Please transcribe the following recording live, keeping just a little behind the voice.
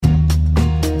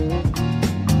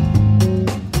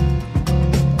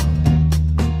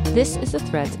This is the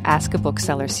Threads Ask a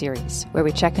Bookseller series, where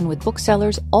we check in with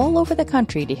booksellers all over the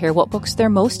country to hear what books they're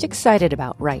most excited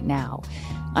about right now.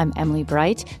 I'm Emily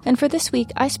Bright, and for this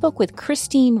week, I spoke with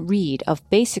Christine Reed of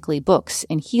Basically Books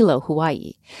in Hilo,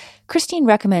 Hawaii. Christine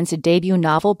recommends a debut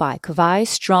novel by Kawai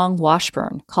Strong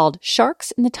Washburn called Sharks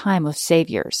in the Time of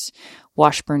Saviors.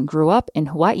 Washburn grew up in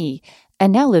Hawaii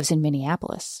and now lives in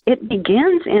Minneapolis. It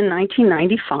begins in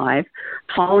 1995,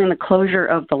 following the closure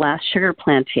of the last sugar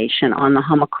plantation on the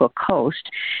Hamakua coast,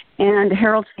 and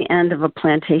heralds the end of a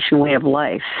plantation way of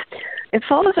life. It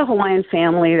follows a Hawaiian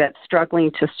family that's struggling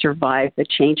to survive the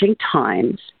changing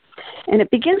times. And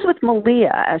it begins with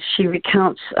Malia as she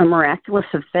recounts a miraculous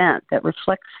event that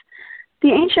reflects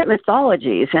the ancient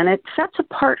mythologies, and it sets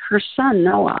apart her son,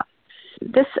 Noah.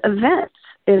 This event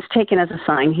is taken as a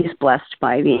sign he's blessed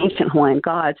by the ancient Hawaiian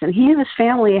gods, and he and his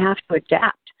family have to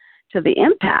adapt to the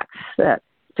impacts that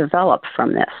develop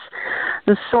from this.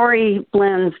 The story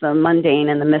blends the mundane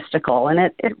and the mystical, and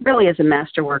it really is a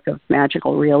masterwork of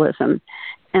magical realism,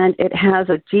 and it has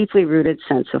a deeply rooted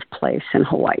sense of place in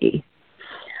Hawaii.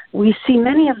 We see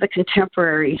many of the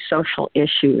contemporary social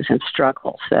issues and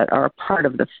struggles that are a part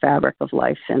of the fabric of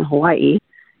life in Hawaii.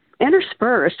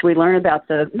 Interspersed, we learn about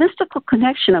the mystical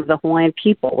connection of the Hawaiian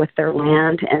people with their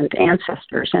land and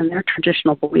ancestors and their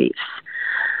traditional beliefs.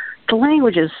 The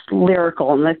language is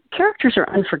lyrical, and the characters are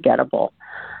unforgettable.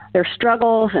 Their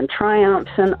struggles and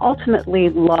triumphs and ultimately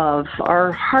love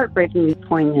are heartbreakingly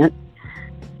poignant,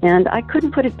 and I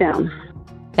couldn't put it down.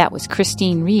 That was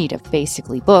Christine Reed of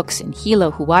Basically Books in Hilo,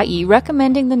 Hawaii,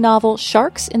 recommending the novel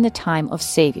Sharks in the Time of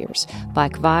Saviors by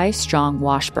Kawai Strong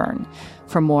Washburn.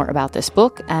 For more about this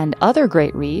book and other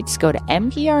great reads, go to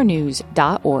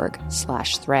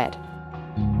mprnews.org/thread.